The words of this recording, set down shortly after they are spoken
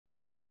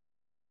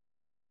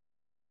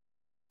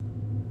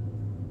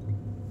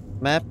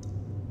map,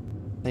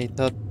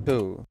 data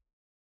 2.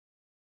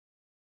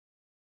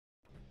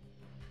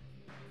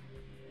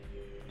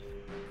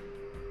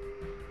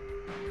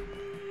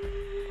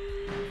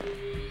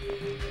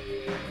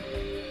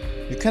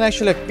 You can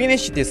actually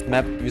finish this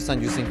map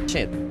without using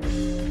cheat.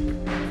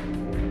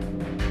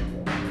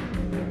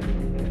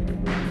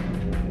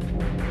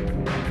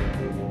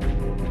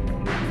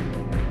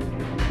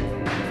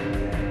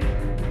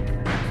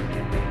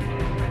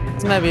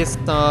 This map is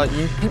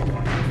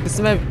this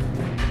map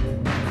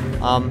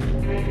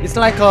it's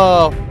like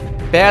a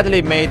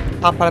badly made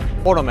top-up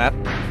photo map.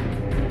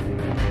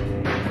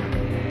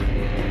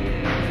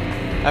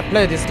 I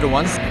played this through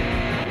once,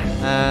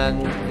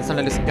 and it's not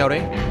really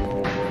scary.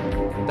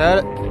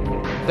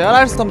 There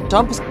are some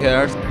jump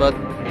scares, but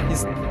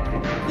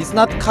it's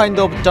not kind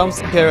of jump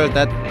scare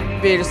that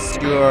fills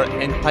your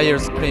entire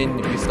screen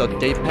with a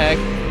JPEG.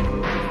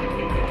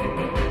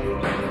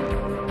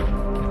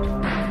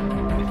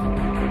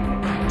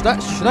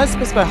 Should I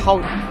specify how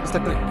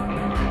exactly?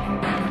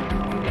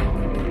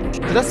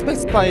 Should I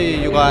specify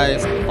you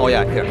guys? Oh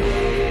yeah, here.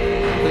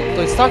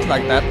 So it starts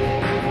like that.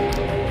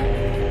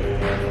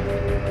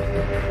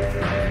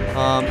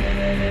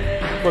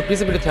 For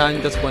visibility,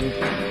 I'm just going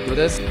to do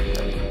this.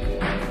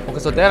 Okay,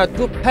 so there are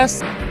two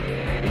paths.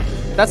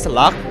 That's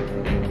locked,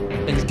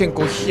 and you can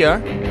go here.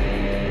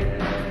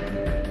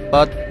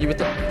 But you will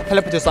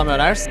teleport to somewhere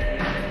else,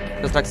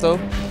 just like so.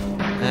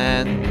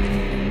 And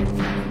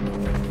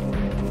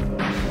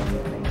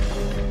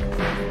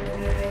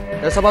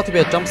there's about to be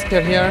a jump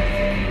scare here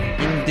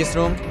in this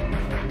room.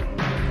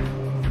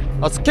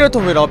 A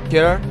skeleton will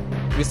appear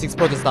with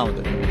explosive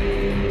sound.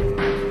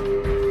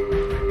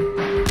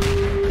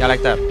 Yeah,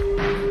 like that.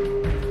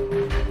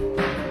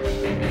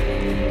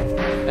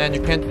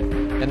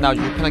 And now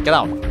you cannot get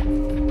out.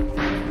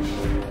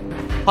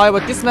 However,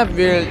 this map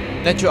will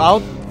let you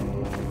out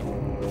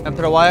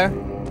after a while.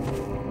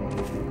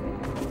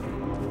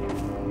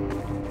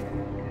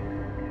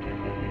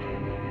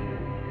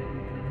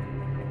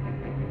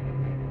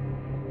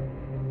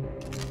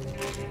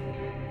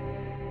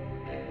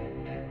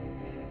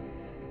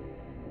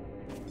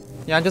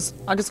 Yeah,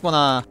 I just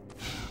wanna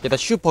get a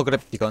super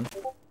gravity gun.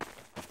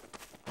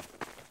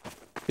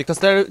 Because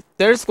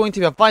there's going to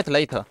be a fight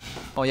later.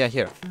 Oh yeah,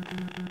 here.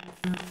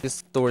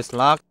 This door is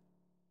locked.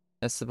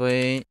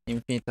 SV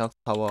Infinite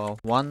Tower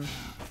 1.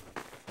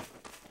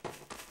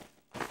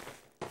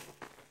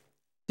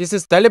 This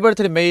is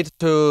deliberately made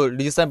to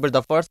resemble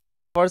the first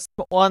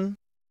one.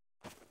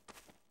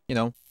 You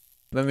know,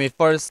 when we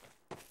first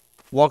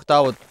walked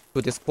out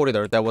to this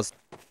corridor, there was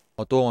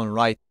a door on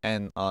right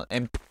and an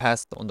empty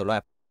path on the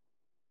left.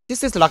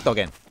 This is locked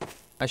again.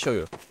 I show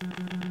you.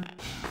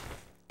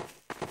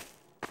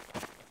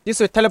 This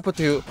will teleport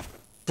you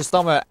to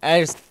somewhere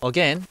else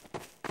again.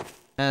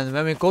 And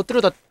when we go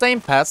through the same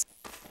path,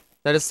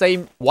 there is the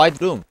same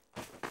wide room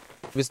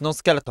with no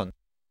skeleton.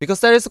 Because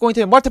there is going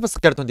to be multiple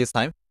skeleton this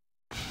time.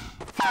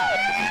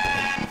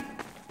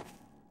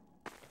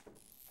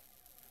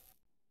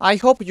 I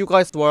hope you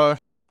guys were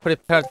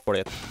prepared for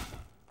it.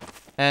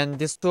 And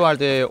these two are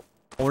the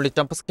only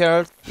jump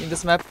scares in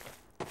this map.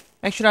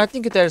 Actually, I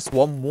think there's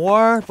one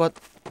more, but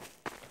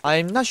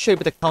I'm not sure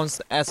if it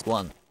counts as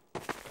one.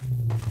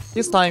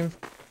 This time,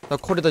 the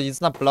corridor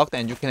is not blocked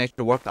and you can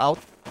actually work out.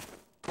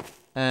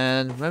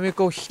 And when we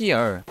go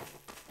here...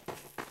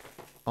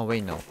 Oh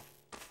wait, no.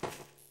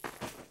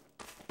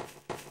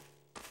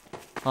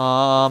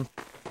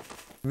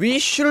 We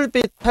should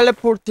be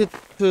teleported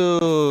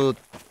to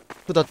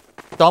the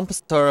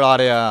dumpster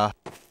area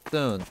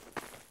soon.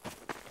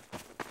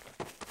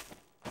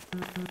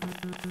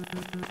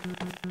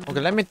 Okay,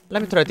 let me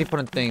try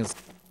different things.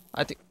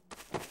 I think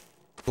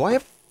do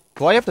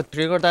I have to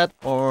trigger that,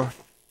 or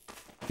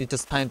it's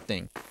just time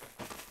thing?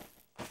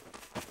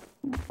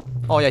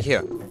 Oh yeah,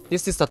 here.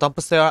 This is the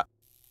dumpster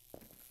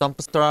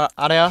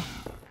area.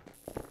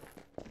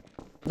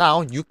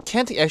 Now you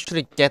can't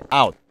actually get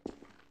out.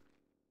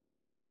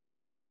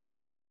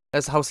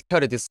 That's how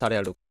scary this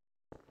area looks.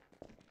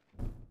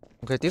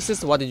 Okay, this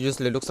is what it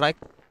usually looks like.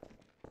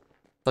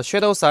 The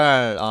shadows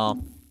are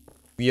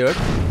weird.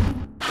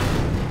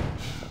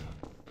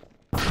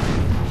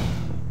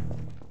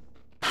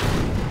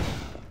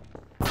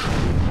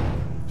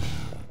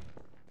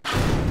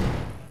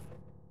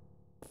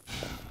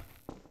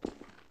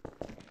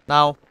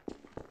 Now,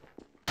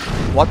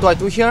 what do I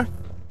do here?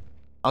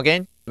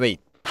 Again, wait.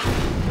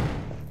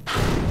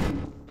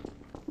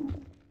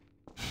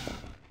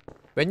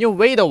 When you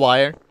wait a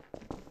while,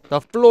 the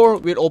floor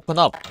will open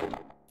up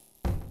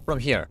from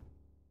here.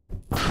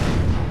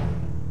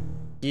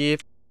 If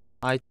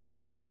I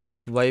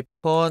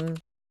weapon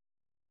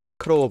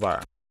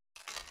crowbar.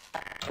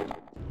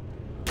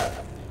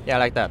 Yeah,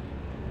 like that.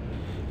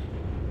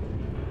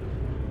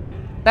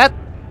 That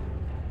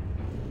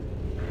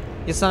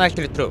is not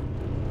actually true.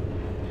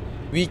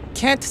 We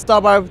can't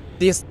survive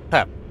this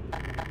trap.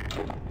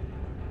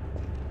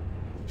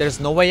 There's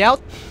no way out.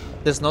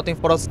 There's nothing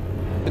for us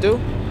to do.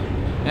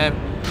 And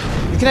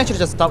you can actually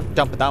just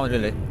jump down,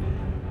 really.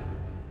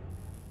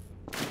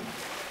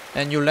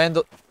 And you land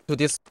to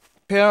this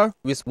square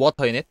with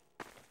water in it.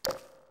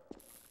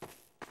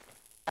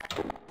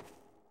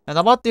 And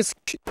about this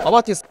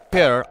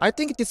square, I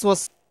think this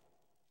was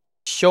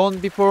shown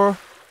before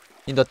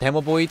in the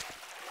demo void.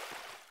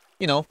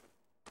 You know,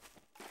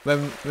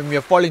 when we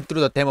are falling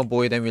through the demo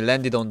void and we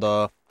landed on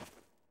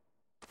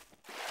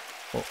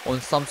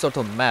some sort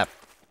of map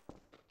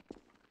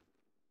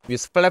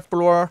with flat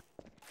floor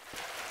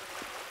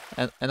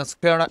and a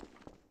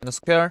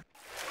square.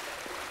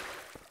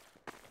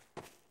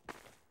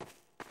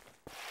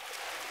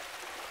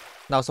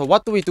 Now, so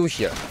what do we do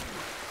here?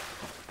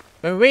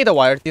 When we wait a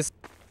while, this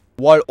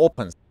wall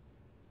opens,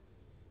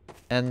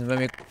 and when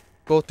we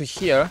go to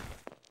here,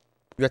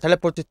 we are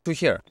teleported to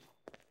here.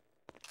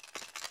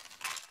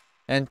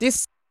 And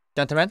this,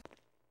 gentleman,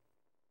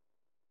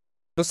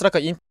 looks like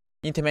an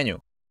int menu.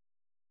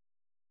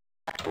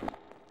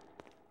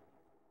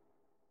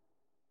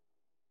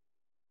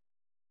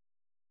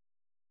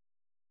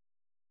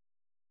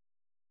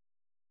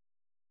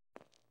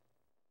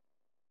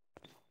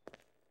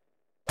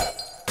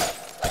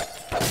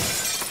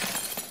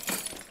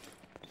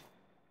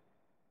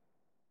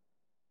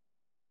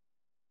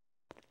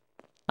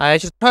 I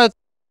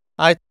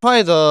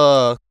tried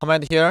the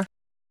command here.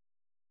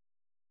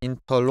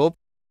 Interlope.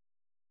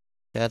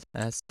 Get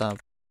as the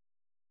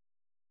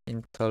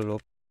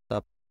interlope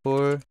the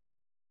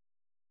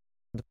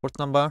port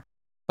number,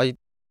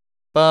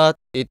 but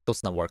it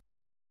does not work.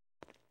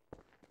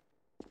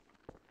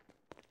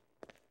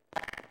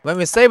 When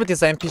we save this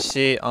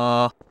NPC,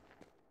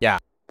 yeah,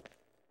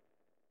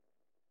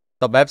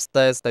 the map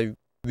says that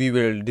we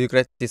will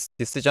regret this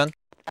decision,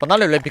 but not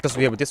really because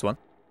we have this one.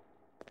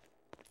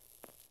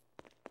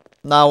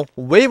 Now,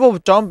 wave of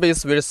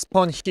zombies will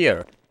spawn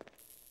here.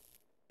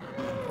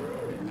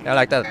 Yeah,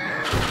 like that.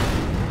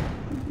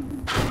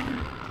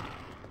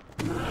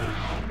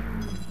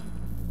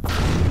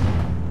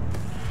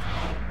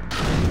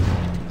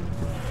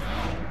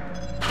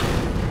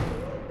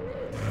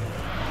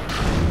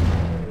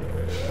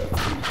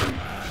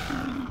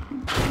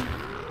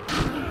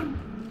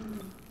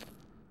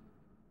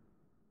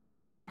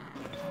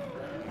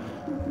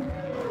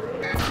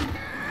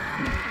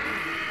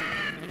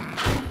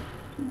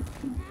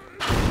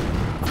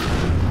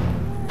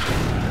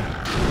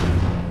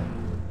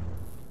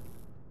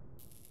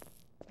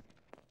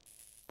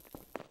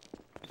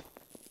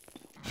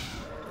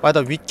 By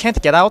the way, we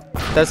can't get out.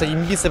 There's an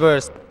invisible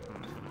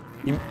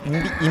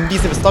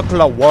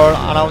circular wall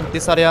around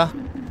this area.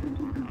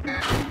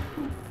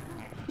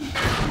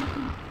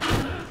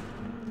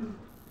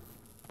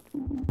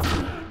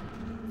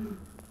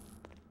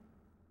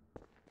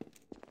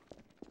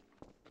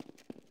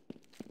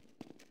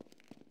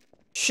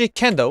 She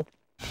can though.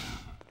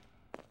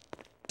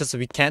 Just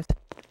we can't.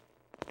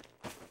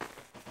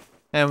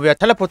 And we are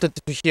teleported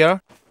to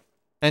here.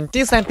 And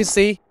this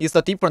NPC is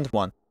a different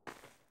one.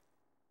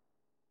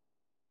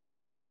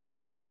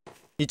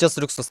 It just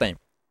looks the same.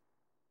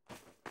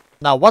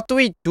 Now what do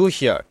we do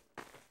here?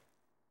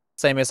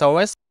 Same as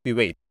always, we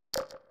wait.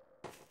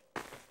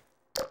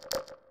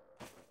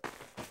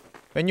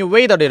 When you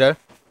wait a little,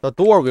 the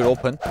door will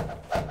open.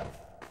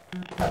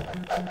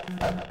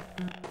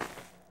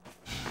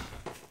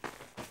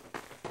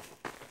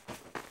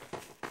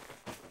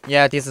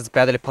 Yeah, this is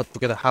badly put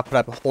together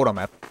Half-Life horror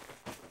map.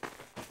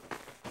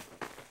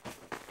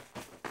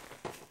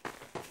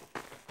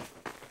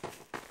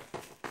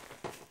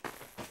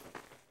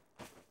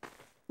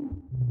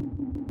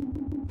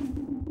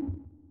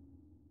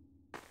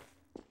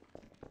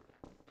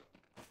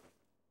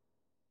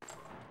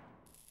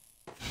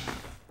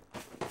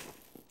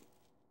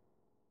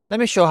 Let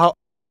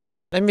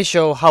me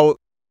show how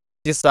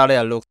this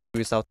area looks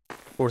without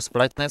force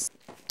brightness.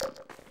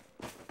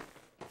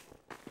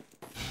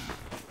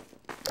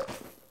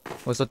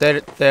 Also,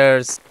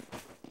 there's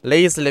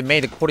lazily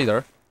made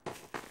corridor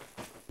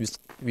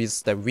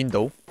with the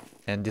window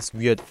and this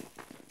weird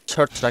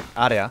church-like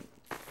area.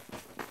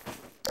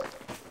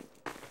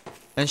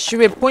 And she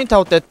will point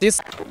out that this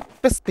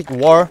specific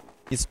wall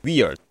is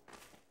weird.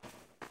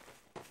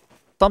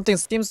 Something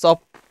seems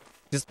off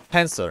this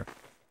pencil.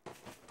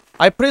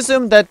 I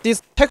presume that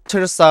these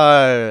textures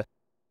are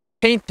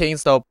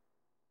paintings of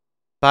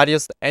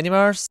various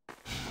animals,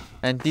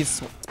 and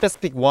this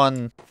specific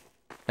one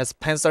has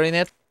pencil in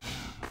it.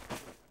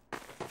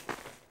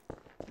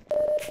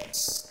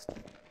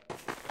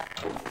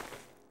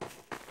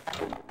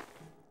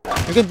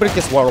 You can break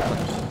this wall open.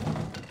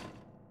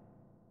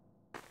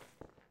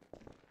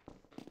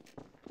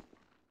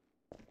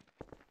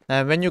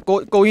 And when you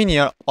go in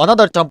here,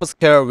 another jump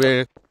scare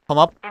will come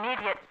up.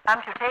 Immediate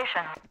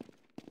amputation.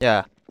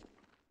 Yeah.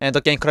 And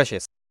the game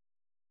crashes.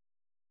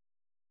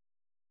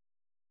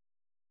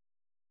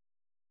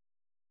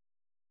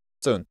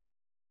 Soon.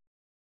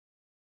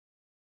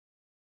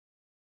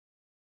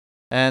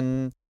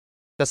 And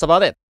that's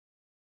about it.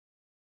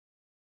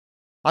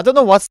 I don't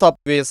know what's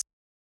up with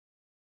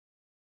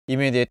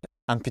immediate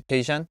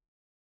amputation,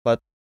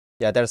 but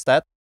yeah, there's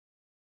that.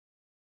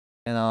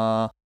 And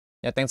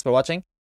yeah, thanks for watching.